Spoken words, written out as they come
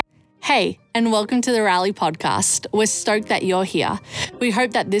Hey, and welcome to the Rally Podcast. We're stoked that you're here. We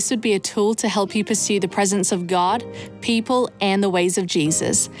hope that this would be a tool to help you pursue the presence of God, people, and the ways of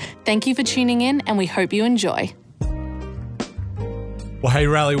Jesus. Thank you for tuning in, and we hope you enjoy. Well, hey,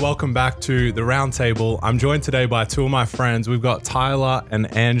 Rally, welcome back to the Roundtable. I'm joined today by two of my friends. We've got Tyler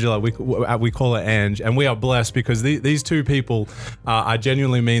and Angela. We call her Ange, and we are blessed because these two people, I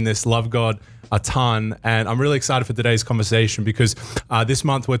genuinely mean this, love God a ton. And I'm really excited for today's conversation because this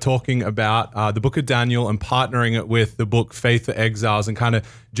month we're talking about the book of Daniel and partnering it with the book Faith for Exiles and kind of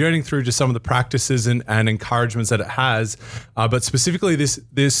journeying through just some of the practices and encouragements that it has. But specifically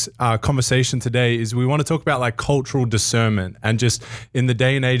this conversation today is we want to talk about like cultural discernment and just in the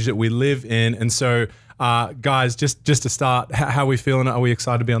day and age that we live in. And so guys, just to start, how are we feeling? Are we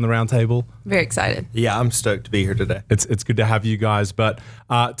excited to be on the round table? Very excited. Yeah, I'm stoked to be here today. It's good to have you guys. But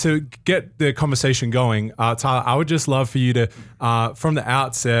to get the conversation going, Tyler, I would just love for you to, from the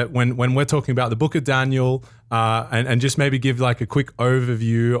outset, when we're talking about the book of Daniel, and just maybe give like a quick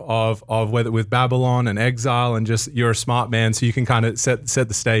overview of whether with Babylon and exile and just you're a smart man, so you can kind of set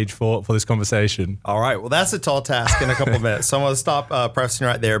the stage for this conversation. All right. Well, that's a tall task in a couple of minutes. So I'm going to stop pressing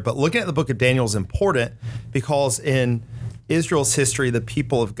right there. But looking at the book of Daniel is important because in Israel's history, the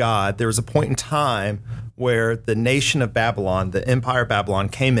people of God, there was a point in time where the nation of Babylon, the empire of Babylon,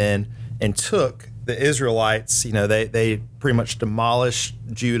 came in and took the Israelites. You know, they pretty much demolished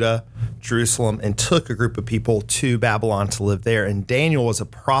Judah, Jerusalem, and took a group of people to Babylon to live there. And Daniel was a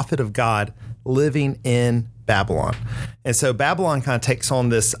prophet of God living in Babylon. And so Babylon kind of takes on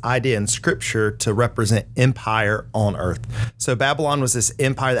this idea in scripture to represent empire on earth. So Babylon was this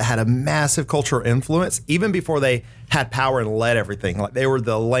empire that had a massive cultural influence even before they had power and led everything. Like they were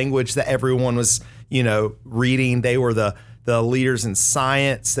the language that everyone was, reading. They were the leaders in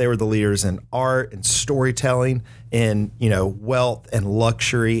science. They were the leaders in art and storytelling and, wealth and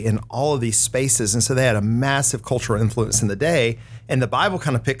luxury in all of these spaces. And so they had a massive cultural influence in the day. And the Bible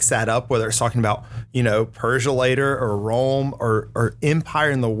kind of picks that up, whether it's talking about, Persia later or Rome or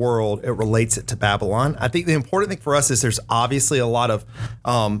empire in the world, it relates it to Babylon. I think the important thing for us is there's obviously a lot of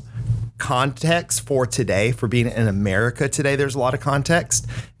context for today, for being in America today. There's a lot of context.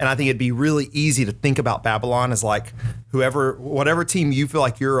 And I think it'd be really easy to think about Babylon as like whatever team you feel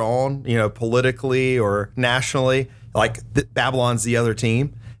like you're on, politically or nationally, like Babylon's the other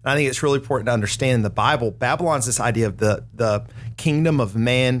team. And I think it's really important to understand in the Bible, Babylon's this idea of the kingdom of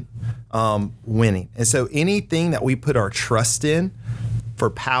man winning. And so anything that we put our trust in for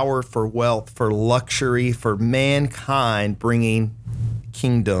power, for wealth, for luxury, for mankind bringing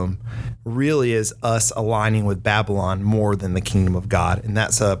kingdom really is us aligning with Babylon more than the kingdom of God. And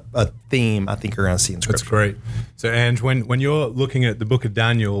that's a theme I think you're going to see in scripture. That's great. So Ange, when you're looking at the book of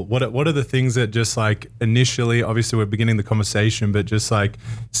Daniel, what are the things that just like initially, obviously we're beginning the conversation, but just like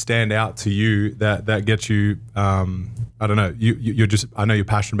stand out to you that gets you, I don't know, I know you're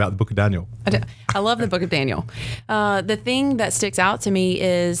passionate about the book of Daniel. I love the book of Daniel. The thing that sticks out to me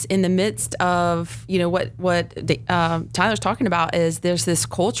is in the midst of, what Tyler's talking about is there's this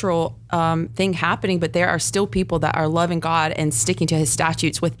cultural thing happening, but there are still people that are loving God and sticking to his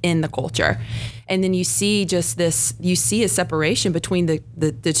statutes within the culture. And then you see a separation between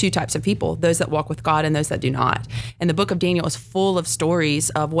the two types of people, those that walk with God and those that do not. And the book of Daniel is full of stories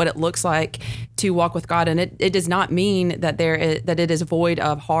of what it looks like to walk with God. And it does not mean that it is void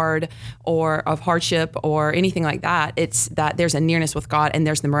of hardship or anything like that. It's that there's a nearness with God and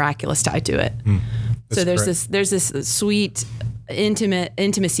there's the miraculous tied to it. So there's this sweet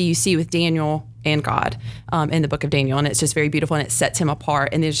intimacy you see with Daniel and God in the book of Daniel, and it's just very beautiful, and it sets him apart,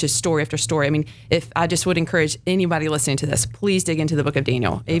 and there's just story after story. I mean, if I just would encourage anybody listening to this, please dig into the book of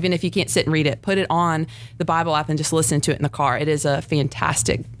Daniel. Even if you can't sit and read it, put it on the Bible app and just listen to it in the car. It is a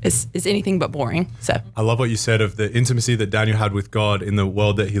fantastic, it's anything but boring. So I love what you said of the intimacy that Daniel had with God in the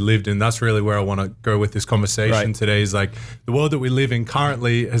world that he lived in. That's really where I want to go with this conversation today, is like the world that we live in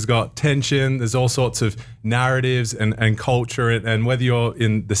currently has got tension. There's all sorts of narratives and culture, and whether you're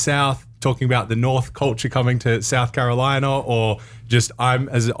in the South, talking about the North culture coming to South Carolina, or just I'm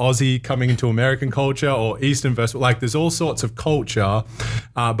as an Aussie coming into American culture, or Eastern versus, like there's all sorts of culture.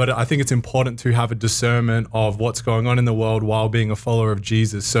 But I think it's important to have a discernment of what's going on in the world while being a follower of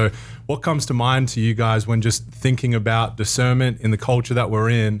Jesus. So what comes to mind to you guys when just thinking about discernment in the culture that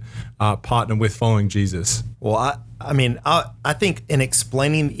we're in, partner with following Jesus? Well, I think in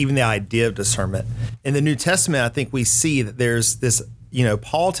explaining even the idea of discernment in the New Testament, I think we see that there's this,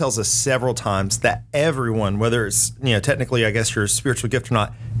 Paul tells us several times that everyone, whether it's, technically, I guess your spiritual gift or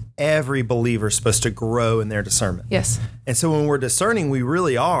not, every believer is supposed to grow in their discernment. Yes. And so when we're discerning, we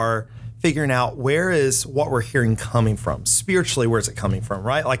really are figuring out where is what we're hearing coming from spiritually. Where's it coming from,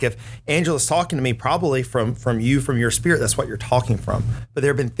 right? Like if Angela's talking to me, probably from your spirit, that's what you're talking from. But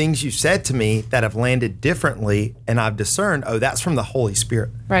there have been things you said to me that have landed differently, and I've discerned, oh, that's from the Holy Spirit.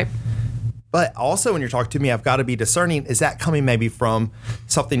 Right. But also when you're talking to me, I've got to be discerning, is that coming maybe from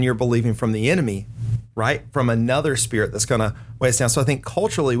something you're believing from the enemy, right? From another spirit that's going to weigh us down. So I think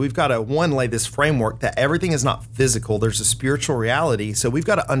culturally, we've got to, lay this framework that everything is not physical. There's a spiritual reality. So we've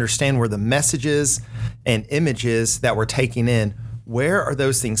got to understand where the messages and images that we're taking in, where are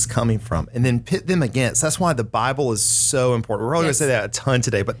those things coming from? And then pit them against. That's why the Bible is so important. We're probably going to say that a ton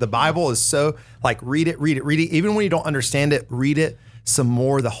today, but the Bible is so, like, read it. Even when you don't understand it, read it some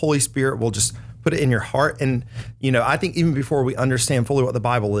more. The Holy Spirit will just put it in your heart. And, I think even before we understand fully what the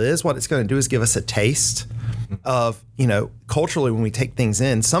Bible is, what it's going to do is give us a taste of, culturally when we take things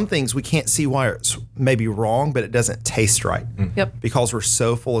in, some things we can't see why it's maybe wrong, but it doesn't taste right. Yep. Because we're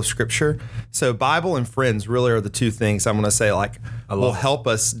so full of scripture. So Bible and friends really are the two things I'm going to say, like, will help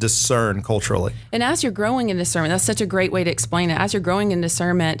us discern culturally. And as you're growing in discernment, that's such a great way to explain it. As you're growing in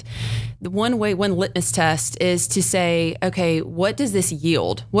discernment, one litmus test is to say, okay, what does this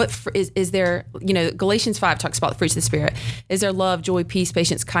yield? What is there, Galatians 5 talks about the fruits of the Spirit. Is there love, joy, peace,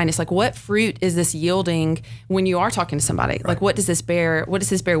 patience, kindness? Like, what fruit is this yielding when you are talking to somebody? Right. Like, what does this bear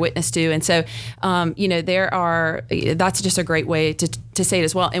witness to? And so, that's just a great way to say it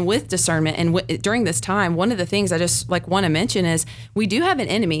as well. And with discernment and during this time, one of the things I just want to mention is we do have an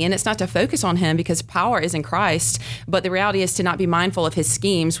enemy, and it's not to focus on him because power is in Christ, but the reality is to not be mindful of his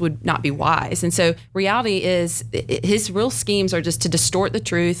schemes would not be wise. And so reality is his real schemes are just to distort the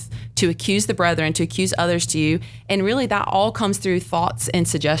truth, to accuse the brethren, to accuse others to you. And really that all comes through thoughts and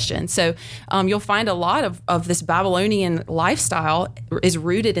suggestions. So you'll find a lot of this Babylonian lifestyle is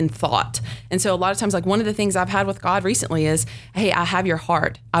rooted in thought. And so a lot of times, like, one of the things I've had with God recently is, hey, I have your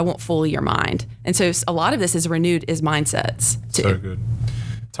heart. I won't fool your mind. And so a lot of this is renewed is mindsets too. So good.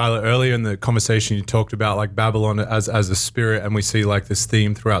 Tyler, earlier in the conversation, you talked about like Babylon as a spirit, and we see like this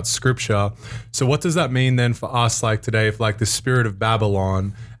theme throughout scripture. So what does that mean then for us, like today, if like the spirit of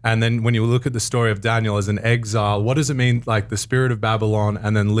Babylon, and then when you look at the story of Daniel as an exile, what does it mean, like the spirit of Babylon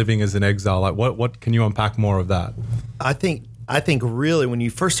and then living as an exile? Like what can you unpack more of that? I think really when you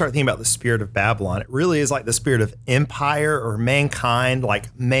first start thinking about the spirit of Babylon, it really is like the spirit of empire or mankind,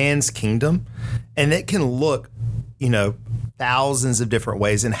 like man's kingdom. And it can look, thousands of different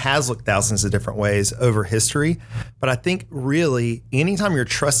ways and has looked thousands of different ways over history. But I think really anytime you're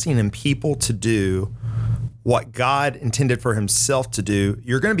trusting in people to do what God intended for himself to do,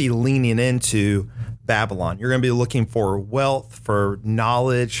 you're going to be leaning into Babylon. You're going to be looking for wealth, for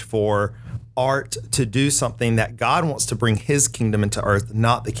knowledge, for art to do something that God wants to bring his kingdom into earth,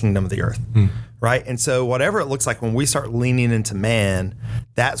 not the kingdom of the earth. Right. And so whatever it looks like when we start leaning into man,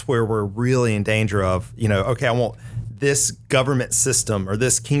 that's where we're really in danger of, okay, I want this government system or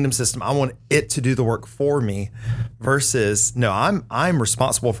this kingdom system, I want it to do the work for me versus, no, I'm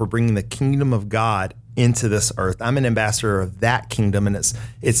responsible for bringing the kingdom of God into this earth. I'm an ambassador of that kingdom, and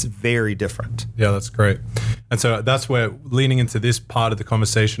it's very different. Yeah, that's great. And so that's where, leaning into this part of the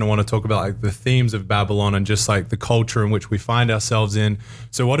conversation, I want to talk about like the themes of Babylon and just like the culture in which we find ourselves in.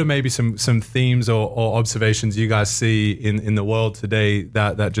 So what are maybe some themes or observations you guys see in the world today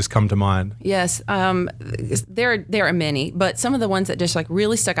that just come to mind? Yes, there are many, but some of the ones that just like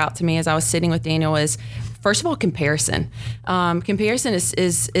really stuck out to me as I was sitting with Daniel is, first of all, comparison. Comparison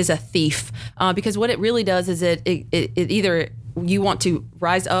is a thief because what it really does is it either you want to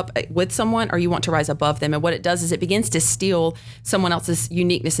rise up with someone or you want to rise above them. And what it does is it begins to steal someone else's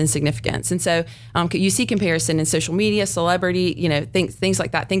uniqueness and significance. And so you see comparison in social media, celebrity, things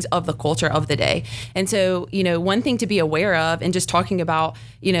like that, things of the culture of the day. And so, one thing to be aware of and just talking about,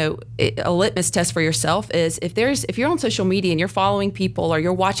 a litmus test for yourself is if you're on social media and you're following people or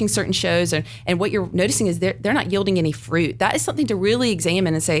you're watching certain shows and what you're noticing is they're not yielding any fruit, that is something to really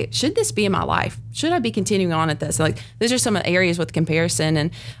examine and say, should this be in my life? Should I be continuing on at this? Like, those are some areas with comparison.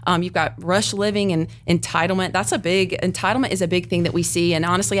 And you've got rush living and entitlement. Entitlement is a big thing that we see. And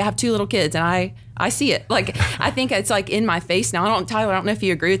honestly, I have 2 little kids and I see it. Like, I think it's like in my face now. Tyler, I don't know if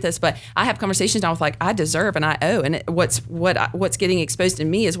you agree with this, but I have conversations now with like, I deserve and I owe. And what's getting exposed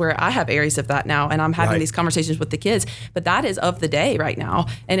in me is where I have areas of that now. And I'm having these conversations with the kids, but that is of the day right now.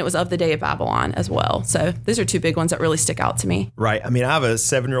 And it was of the day of Babylon as well. So those are 2 big ones that really stick out to me. Right. I mean, I have a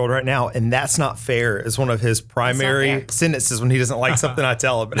 7-year-old right now, and that's not fair is one of his primary sentences when he doesn't like something I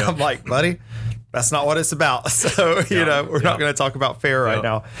tell him. And I'm like, buddy, that's not what it's about. So, we're not going to talk about fair right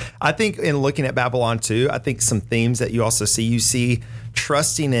now. I think in looking at Babylon too, I think some themes that you also see,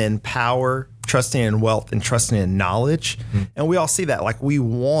 trusting in power, trusting in wealth and trusting in knowledge. And we all see that. Like we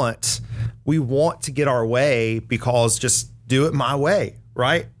want to get our way because just do it my way,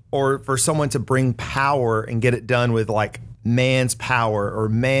 right? Or for someone to bring power and get it done with like man's power or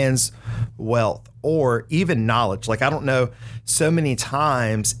man's wealth or even knowledge. Like, I don't know, so many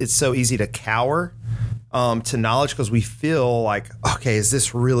times it's so easy to cower to knowledge because we feel like, okay, is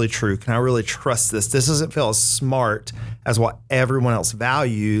this really true? Can I really trust this? This doesn't feel as smart as what everyone else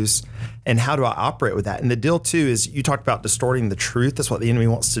values. And how do I operate with that? And the deal too is you talked about distorting the truth. That's what the enemy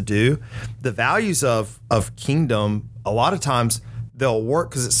wants to do. The values of kingdom, a lot of times they'll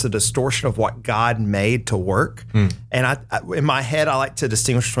work because it's a distortion of what God made to work. And I in my head, I like to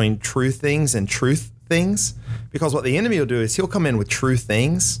distinguish between true things and truth things, because what the enemy will do is he'll come in with true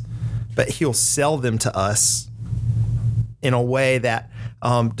things, but he'll sell them to us in a way that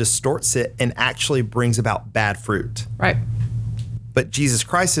distorts it and actually brings about bad fruit. Right. But Jesus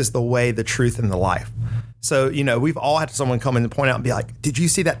Christ is the way, the truth, and the life. So, you know, we've all had someone come in and point out and be like, did you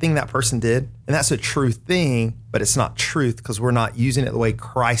see that thing that person did? And that's a true thing, but it's not truth because we're not using it the way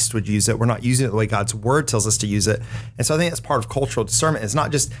Christ would use it. We're not using it the way God's word tells us to use it. And so I think that's part of cultural discernment. It's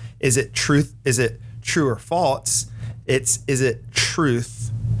not just, is it truth? Is it true or false? Is it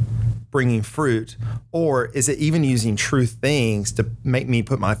truth bringing fruit, or is it even using true things to make me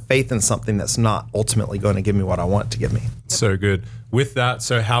put my faith in something that's not ultimately going to give me what I want it to give me? So good. With that,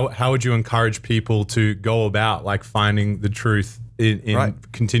 so how would you encourage people to go about like finding the truth in Right.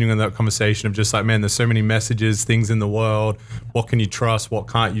 continuing that conversation of just like, man, there's so many messages, things in the world. What can you trust? What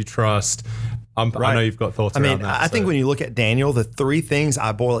can't you trust? I know you've got thoughts around that. I think when you look at Daniel, the three things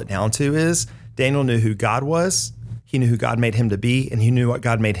I boil it down to is Daniel knew who God was, he knew who God made him to be, and he knew what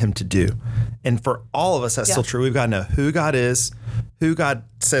God made him to do. And for all of us, that's still true. We've got to know who God is, who God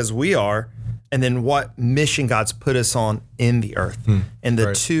says we are, and then what mission God's put us on in the earth. And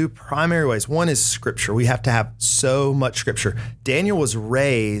the two primary ways, one is scripture. We have to have so much scripture. Daniel was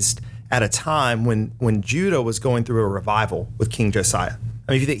raised at a time when Judah was going through a revival with King Josiah.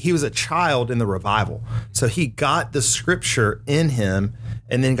 I mean, if you think, he was a child in the revival. So he got the scripture in him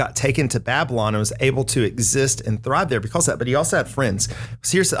and then got taken to Babylon and was able to exist and thrive there because of that. But he also had friends.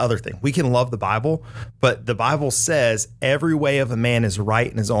 So here's the other thing. We can love the Bible, but the Bible says every way of a man is right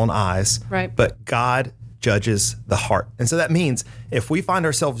in his own eyes, Right. but God judges the heart. And so that means if we find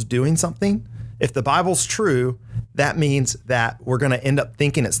ourselves doing something, if the Bible's true, that means that we're going to end up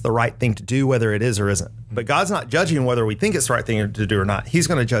thinking it's the right thing to do, whether it is or isn't. But God's not judging whether we think it's the right thing to do or not. He's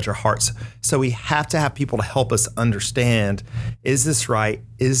going to judge our hearts. So we have to have people to help us understand, is this right?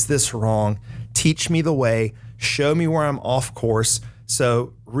 Is this wrong? Teach me the way. Show me where I'm off course.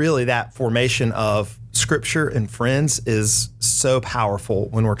 So really that formation of scripture and friends is so powerful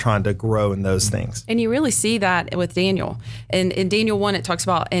when we're trying to grow in those things. And you really see that with Daniel. And in Daniel 1, it talks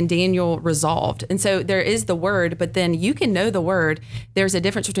about, and Daniel resolved. And so there is the word, but then you can know the word. There's a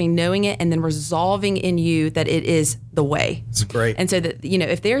difference between knowing it and then resolving in you that it is the way. It's great. And so that, you know,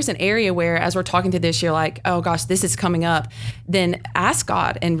 if there's an area where, as we're talking through this, you're like, oh gosh, this is coming up, then ask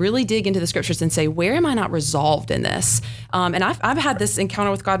God and really dig into the scriptures and say, where am I not resolved in this? And I've had this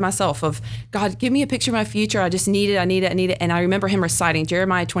encounter with God myself of, God, give me a picture of my future. I just need it. I need it. And I remember him reciting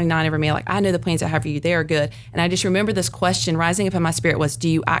Jeremiah 29 over me, like, I know the plans I have for you. They are good. And I just remember this question rising up in my spirit was, do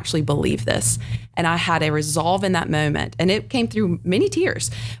you actually believe this? And I had a resolve in that moment. And it came through many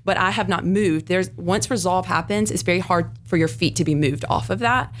tears, but I have not moved. Once resolve happens, it's very hard for your feet to be moved off of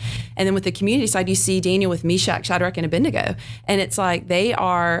that. And then with the community side, you see Daniel with Meshach, Shadrach, and Abednego. And it's like, they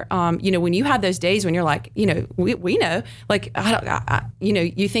are, when you have those days when you're like, we know, like,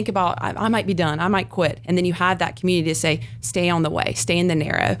 you think about, I might be done. I might quit. And then you have that community to say, stay on the way, stay in the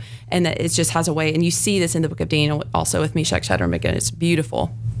narrow. And that it just has a way. And you see this in the book of Daniel also with Meshach, Shadrach, and Abednego. It's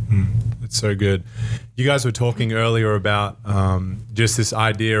beautiful. It's so good. You guys were talking earlier about just this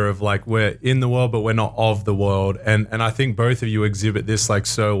idea of like, we're in the world, but we're not of the world. And I think both of you exhibit this like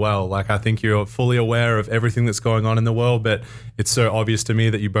so well. Like, I think you're fully aware of everything that's going on in the world, but it's so obvious to me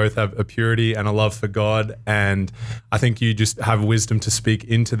that you both have a purity and a love for God. And I think you just have wisdom to speak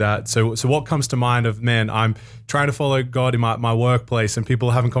into that. So what comes to mind of, man, I'm trying to follow God in my workplace and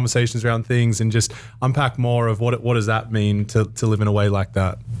people having conversations around things, and just unpack more of what does that mean to live in a way like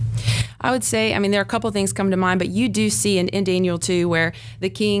that? I would say, there are a couple of things come to mind, but you do see in Daniel 2 where the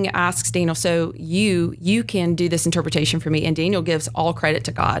king asks Daniel, so you can do this interpretation for me. And Daniel gives all credit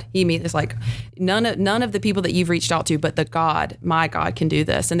to God. He means it's like none of the people that you've reached out to, but my God can do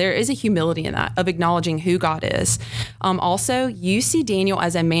this. And there is a humility in that of acknowledging who God is. Also, you see Daniel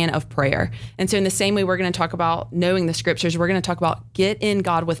as a man of prayer. And so in the same way we're going to talk about knowing the scriptures, we're going to talk about get in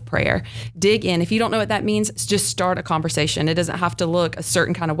God with prayer. Dig in. If you don't know what that means, just start a conversation. It doesn't have to look a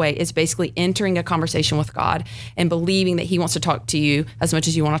certain kind of way. It's basically basically entering a conversation with God and believing that he wants to talk to you as much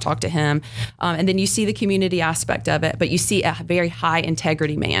as you want to talk to him. And then you see the community aspect of it, but you see a very high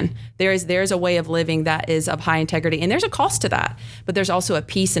integrity man. There's a way of living that is of high integrity, and there's a cost to that, but there's also a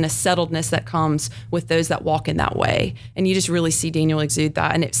peace and a settledness that comes with those that walk in that way. And you just really see Daniel exude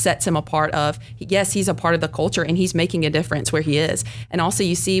that, and it sets him apart of, yes, he's a part of the culture and he's making a difference where he is. And also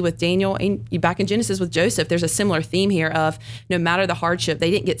you see with Daniel, and back in Genesis with Joseph, there's a similar theme here of no matter the hardship,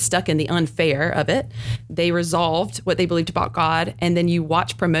 they didn't get stuck in the unfair of it. They resolved what they believed about God, and then you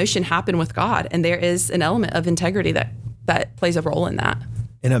watch promotion happen with God, and there is an element of integrity that plays a role in that.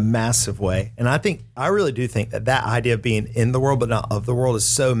 In a massive way. And I really do think that idea of being in the world but not of the world is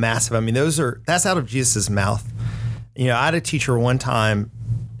so massive. I mean, that's out of Jesus' mouth. You know, I had a teacher one time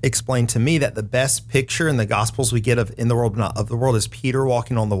explain to me that the best picture in the Gospels we get of in the world but not of the world is Peter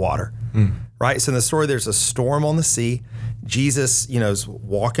walking on the water. Right? So in the story, there's a storm on the sea. Jesus, is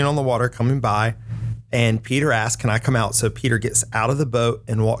walking on the water, coming by, and Peter asks, "Can I come out?" So Peter gets out of the boat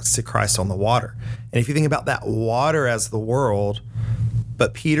and walks to Christ on the water. And if you think about that water as the world,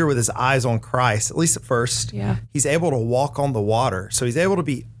 but Peter with his eyes on Christ, at least at first, he's able to walk on the water. So he's able to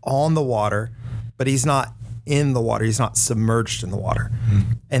be on the water, but he's not in the water. He's not submerged in the water.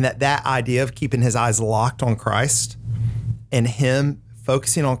 And that idea of keeping his eyes locked on Christ and him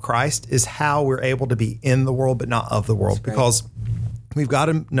focusing on Christ is how we're able to be in the world but not of the world, because we've got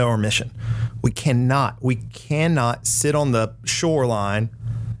to know our mission. We cannot sit on the shoreline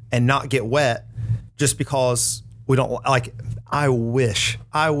and not get wet just because we don't like. I wish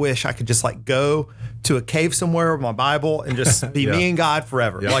I could just go to a cave somewhere with my Bible and just be me and God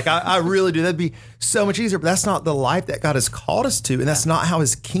forever. Yeah. Like I really do. That'd be so much easier, but that's not the life that God has called us to. And that's not how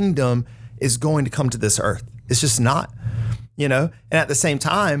his kingdom is going to come to this earth. It's just not, and at the same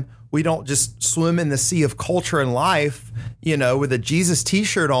time, we don't just swim in the sea of culture and life, with a Jesus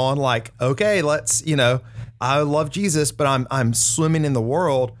t-shirt on, like, okay, let's, I love Jesus, but I'm swimming in the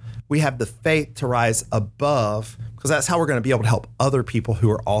world. We have the faith to rise above, because that's how we're going to be able to help other people who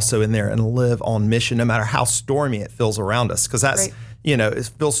are also in there and live on mission, no matter how stormy it feels around us. Because that's,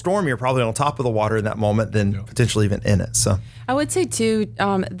 it feels stormier probably on top of the water in that moment than potentially even in it. So I would say too,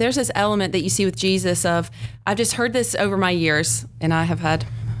 there's this element that you see with Jesus of, I've just heard this over my years, and I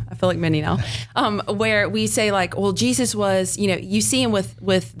feel like many now, where we say well, Jesus was, you see him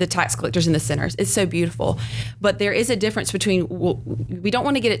with the tax collectors and the sinners. It's so beautiful. But there is a difference between, we don't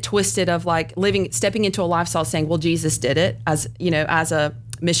want to get it twisted of stepping into a lifestyle saying, well, Jesus did it as a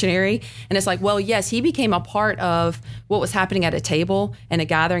missionary. And it's well, yes, he became a part of what was happening at a table and a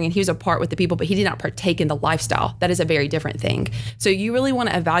gathering, and he was a part with the people, but he did not partake in the lifestyle. That is a very different thing. So you really want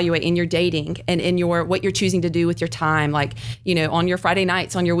to evaluate in your dating and in what you're choosing to do with your time, on your Friday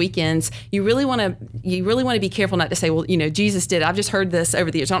nights, on your weekends. You really want to be careful not to say, well, Jesus did. I've just heard this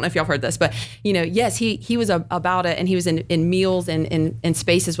over the years. I don't know if y'all heard this, but yes, he was about it, and he was in meals and in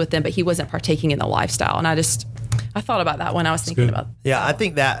spaces with them, but he wasn't partaking in the lifestyle. And I thought about that when I was thinking about. Yeah, I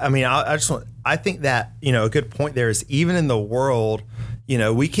think that. I think that a good point there is, even in the world,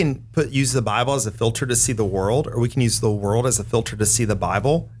 we can use the Bible as a filter to see the world, or we can use the world as a filter to see the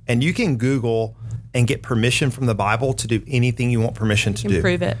Bible. And you can Google and get permission from the Bible to do anything you want permission to do.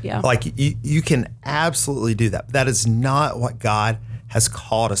 Prove it, yeah. You can absolutely do that. But that is not what God has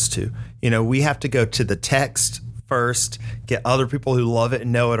called us to. We have to go to the text first, get other people who love it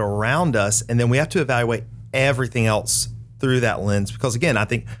and know it around us, and then we have to evaluate everything else through that lens. Because again, I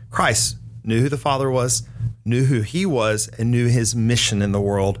think Christ knew who the Father was, knew who he was, and knew his mission in the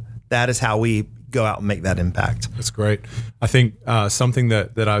world. That is how we go out and make that impact. That's great. I think something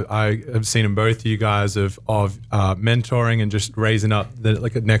that I have seen in both of you guys of mentoring and just raising up the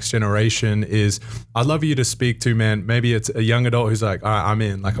a next generation is, I'd love you to speak to, man, maybe it's a young adult who's all right, I'm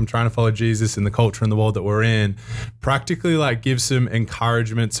in, I'm trying to follow Jesus in the culture and the world that we're in. Practically give some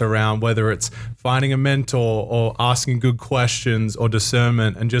encouragements around whether it's finding a mentor or asking good questions or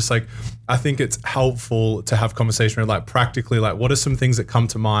discernment, and just I think it's helpful to have conversation around practically what are some things that come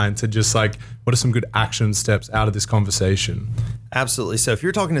to mind to just what are some good action steps out of this conversation? Absolutely. So if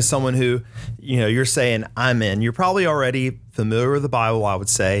you're talking to someone who, you're saying, I'm in, you're probably already familiar with the Bible, I would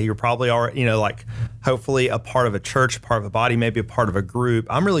say. You're probably already, hopefully a part of a church, part of a body, maybe a part of a group.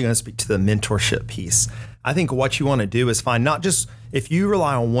 I'm really going to speak to the mentorship piece. I think what you want to do is find, not just if you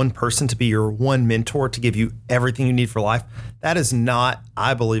rely on one person to be your one mentor to give you everything you need for life, that is not,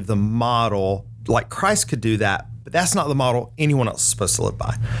 I believe, the model. Christ could do that, but that's not the model anyone else is supposed to live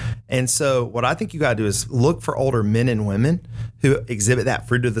by. And so what I think you got to do is look for older men and women who exhibit that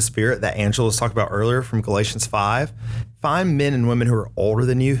fruit of the Spirit that Angela was talking about earlier from Galatians 5. find men and women who are older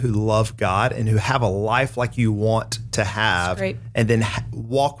than you, who love God and who have a life like you want to have, great. and then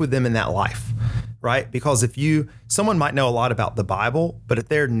walk with them in that life, right? Because someone might know a lot about the Bible, but if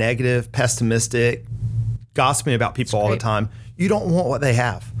they're negative, pessimistic, gossiping about people all the time, you don't want what they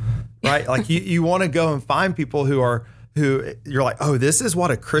have, right? Like you want to go and find people who you're like, oh, this is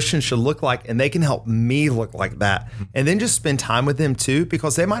what a Christian should look like, and they can help me look like that. And then just spend time with them too,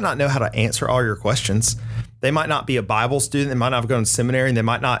 because they might not know how to answer all your questions. They might not be a Bible student. They might not have gone to seminary, and they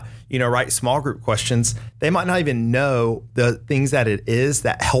might not, write small group questions. They might not even know the things that it is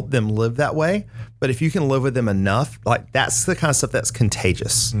that help them live that way. But if you can live with them enough, like that's the kind of stuff that's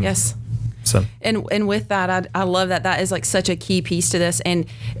contagious. Yes. So and with that, I love that is like such a key piece to this. And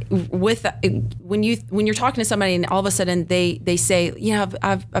with that, when you're talking to somebody and all of a sudden they say,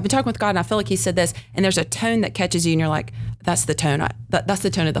 I've been talking with God and I feel like He said this, and there's a tone that catches you and you're like, that's the tone. That's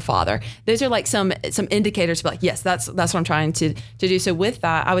the tone of the Father. Those are like some indicators to be like, yes, that's what I'm trying to do. So with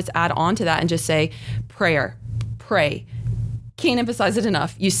that, I would add on to that and just say pray. Can't emphasize it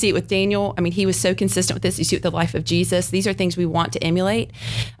enough. You see it with Daniel. I mean, he was so consistent with this. You see it with the life of Jesus. These are things we want to emulate.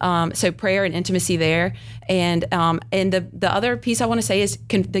 So prayer and intimacy there. And the other piece I want to say is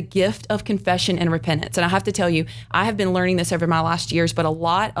the gift of confession and repentance. And I have to tell you, I have been learning this over my last years, but a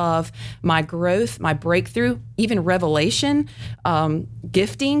lot of my growth, my breakthrough, even revelation,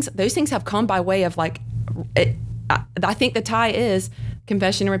 giftings, those things have come by way of I think the tie is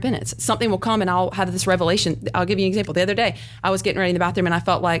confession and repentance. Something will come and I'll have this revelation. I'll give you an example. The other day, I was getting ready in the bathroom and I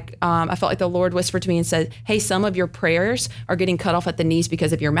felt like the Lord whispered to me and said, hey, some of your prayers are getting cut off at the knees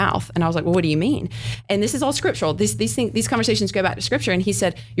because of your mouth. And I was like, well, what do you mean? And this is all scriptural. These conversations go back to scripture. And He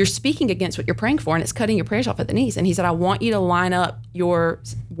said, you're speaking against what you're praying for, and it's cutting your prayers off at the knees. And He said, I want you to line up your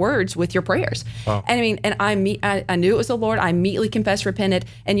words with your prayers. Wow. And I knew it was the Lord. I immediately confessed, repented,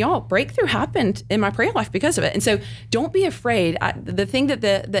 and y'all, breakthrough happened in my prayer life because of it. And so don't be afraid. The thing that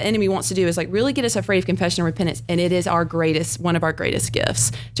the enemy wants to do is like really get us afraid of confession and repentance, and it is one of our greatest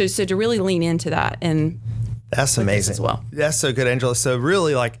gifts. So to really lean into that, and that's amazing as well. That's so good, Angela. So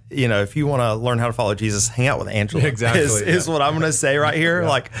really, if you want to learn how to follow Jesus, hang out with Angela. Exactly. Is what I'm going to say right here.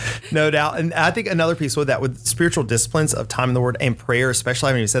 Yeah. No doubt. And I think another piece with that, with spiritual disciplines of time in the Word and prayer,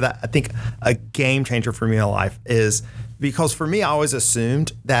 especially when you said that, I think a game changer for me in life is because for me, I always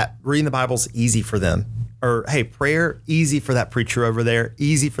assumed that reading the Bible is easy for them. Or, hey, prayer, easy for that preacher over there,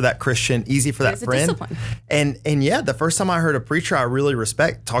 easy for that Christian, easy for that friend. And yeah, the first time I heard a preacher I really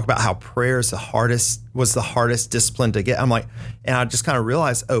respect talk about how prayer is was the hardest discipline to get, I'm like, and I just kind of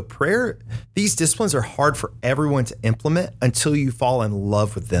realized, prayer, these disciplines are hard for everyone to implement until you fall in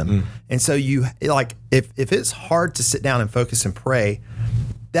love with them. And so if it's hard to sit down and focus and pray,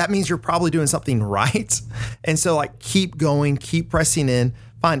 that means you're probably doing something right. And so keep going, keep pressing in.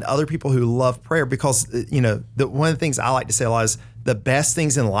 Find other people who love prayer, because one of the things I like to say a lot is the best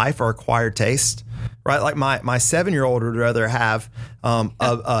things in life are acquired taste, right? Like my 7-year-old would rather have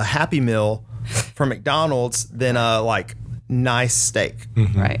a Happy Meal from McDonald's than a nice steak,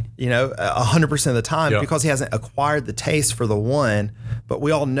 right? 100% of the time, because he hasn't acquired the taste for the one. But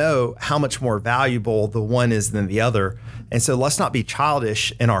we all know how much more valuable the one is than the other, and so let's not be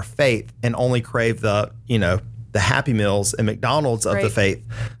childish in our faith and only crave the Happy Meals and McDonald's of the faith.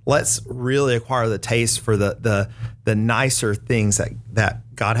 Let's really acquire the taste for the nicer things that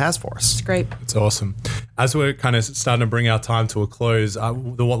God has for us. It's great. It's awesome. As we're kind of starting to bring our time to a close,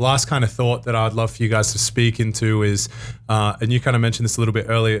 the last kind of thought that I'd love for you guys to speak into is, and you kind of mentioned this a little bit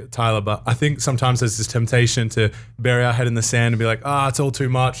earlier, Tyler, but I think sometimes there's this temptation to bury our head in the sand and be like, it's all too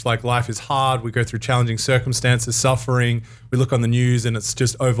much. Like, life is hard. We go through challenging circumstances, suffering. We look on the news and it's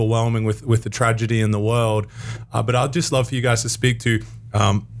just overwhelming with the tragedy in the world. But I'd just love for you guys to speak to,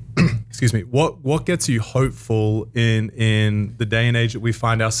 excuse me, what gets you hopeful in the day and age that we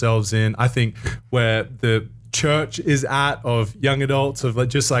find ourselves in? I think where the church is at, of young adults, of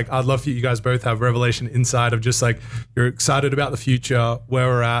I'd love for you guys both have revelation inside of just you're excited about the future, where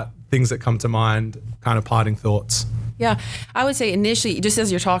we're at, things that come to mind, kind of parting thoughts. Yeah, I would say initially, just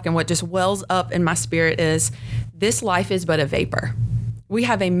as you're talking, what just wells up in my spirit is this life is but a vapor. We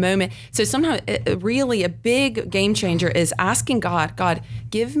have a moment. So sometimes really a big game changer is asking God,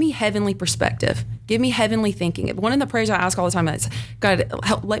 give me heavenly perspective. Give me heavenly thinking. One of the prayers I ask all the time is, God,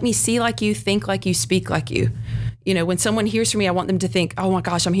 let me see like you, think like you, speak like you. when someone hears from me, I want them to think, oh my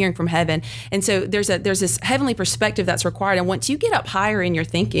gosh, I'm hearing from heaven. And so there's this heavenly perspective that's required. And once you get up higher in your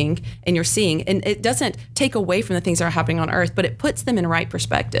thinking and your seeing, and it doesn't take away from the things that are happening on earth, but it puts them in right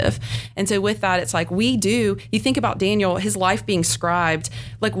perspective. And so with that, it's like you think about Daniel, his life being scribed.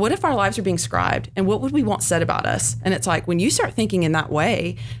 Like, what if our lives are being scribed? And what would we want said about us? And it's like, when you start thinking in that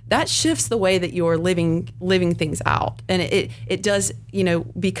way, that shifts the way that you're living things out. And it does,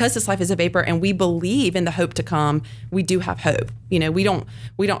 because this life is a vapor and we believe in the hope to come, we do have hope. We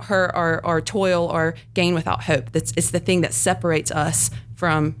don't hurt or toil or gain without hope. It's the thing that separates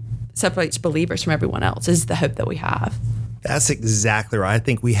believers from everyone else, is the hope that we have. That's exactly right. I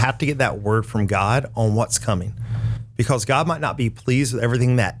think we have to get that word from God on what's coming, because God might not be pleased with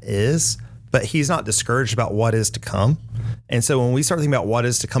everything that is, but he's not discouraged about what is to come. And so when we start thinking about what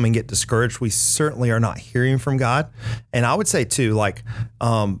is to come and get discouraged, we certainly are not hearing from God. And I would say too, life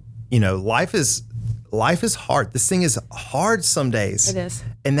is hard. This thing is hard some days. It is.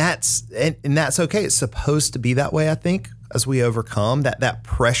 And that's okay. It's supposed to be that way, I think, as we overcome. That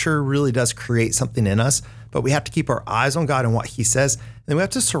pressure really does create something in us. But we have to keep our eyes on God and what he says. And then we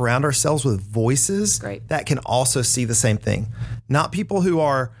have to surround ourselves with voices that can also see the same thing. Not people who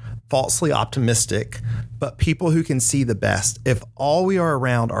are falsely optimistic, but people who can see the best. If all we are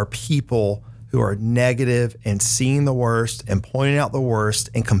around are people who are negative and seeing the worst and pointing out the worst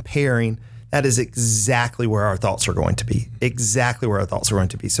and comparing, that is exactly where our thoughts are going to be. Exactly where our thoughts are going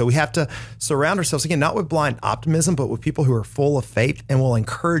to be. So we have to surround ourselves, again, not with blind optimism, but with people who are full of faith and will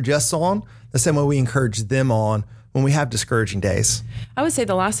encourage us on the same way we encourage them on when we have discouraging days. I would say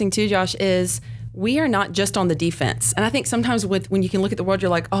the last thing too, Josh, is we are not just on the defense. And I think sometimes when you can look at the world, you're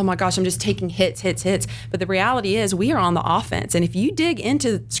like, oh my gosh, I'm just taking hits. But the reality is we are on the offense. And if you dig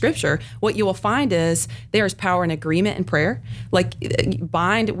into scripture, what you will find is there is power in agreement and prayer. Like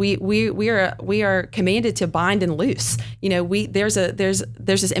we are commanded to bind and loose. There's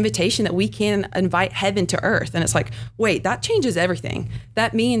this invitation that we can invite heaven to earth. And it's like, wait, that changes everything.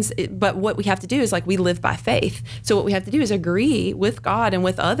 That means, but what we have to do is we live by faith. So what we have to do is agree with God and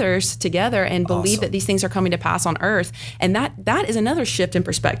with others together and believe that these things are coming to pass on earth. And that is another shift in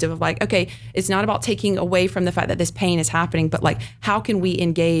perspective of okay, it's not about taking away from the fact that this pain is happening, but how can we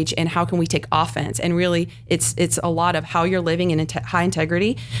engage and how can we take offense? And really it's a lot of how you're living in high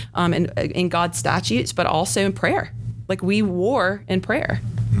integrity and in God's statutes, but also in prayer. We war in prayer.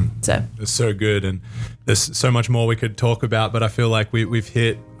 So it's so good, and there's so much more we could talk about, but I feel like we've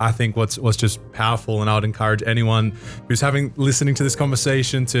hit, I think, what's just powerful. And I would encourage anyone who's listening to this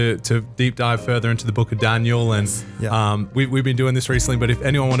conversation to deep dive further into the book of Daniel. And we've been doing this recently, but if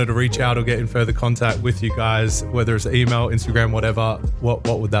anyone wanted to reach out or get in further contact with you guys, whether it's email, Instagram, whatever, what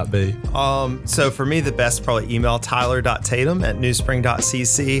would that be? So for me, the best probably email,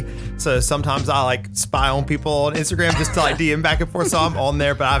 tyler.tatum@newspring.cc. So sometimes I spy on people on Instagram just to DM back and forth. So I'm on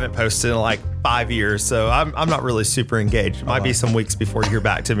there, but I haven't posted in 5 years. So I'm not really super engaged. It might be some weeks before you hear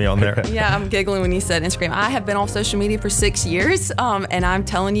back to me on there. Yeah, I'm giggling when you said Instagram. I have been off social media for 6 years. And I'm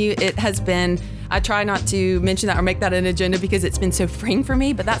telling you, it has been, I try not to mention that or make that an agenda because it's been so freeing for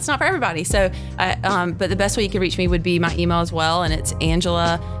me, but that's not for everybody. So, but the best way you can reach me would be my email as well. And it's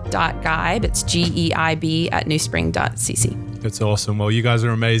angela.geib. It's GEIB @newspring.cc. It's awesome. Well, you guys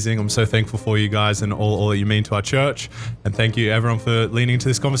are amazing. I'm so thankful for you guys and all that you mean to our church. And thank you everyone for leaning into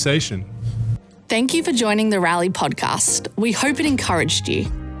this conversation. Thank you for joining the Rally podcast. We hope it encouraged you.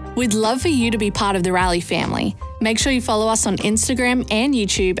 We'd love for you to be part of the Rally family. Make sure you follow us on Instagram and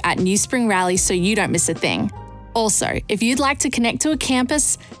YouTube @NewSpring Rally so you don't miss a thing. Also, if you'd like to connect to a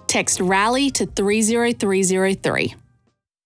campus, text RALLY to 30303.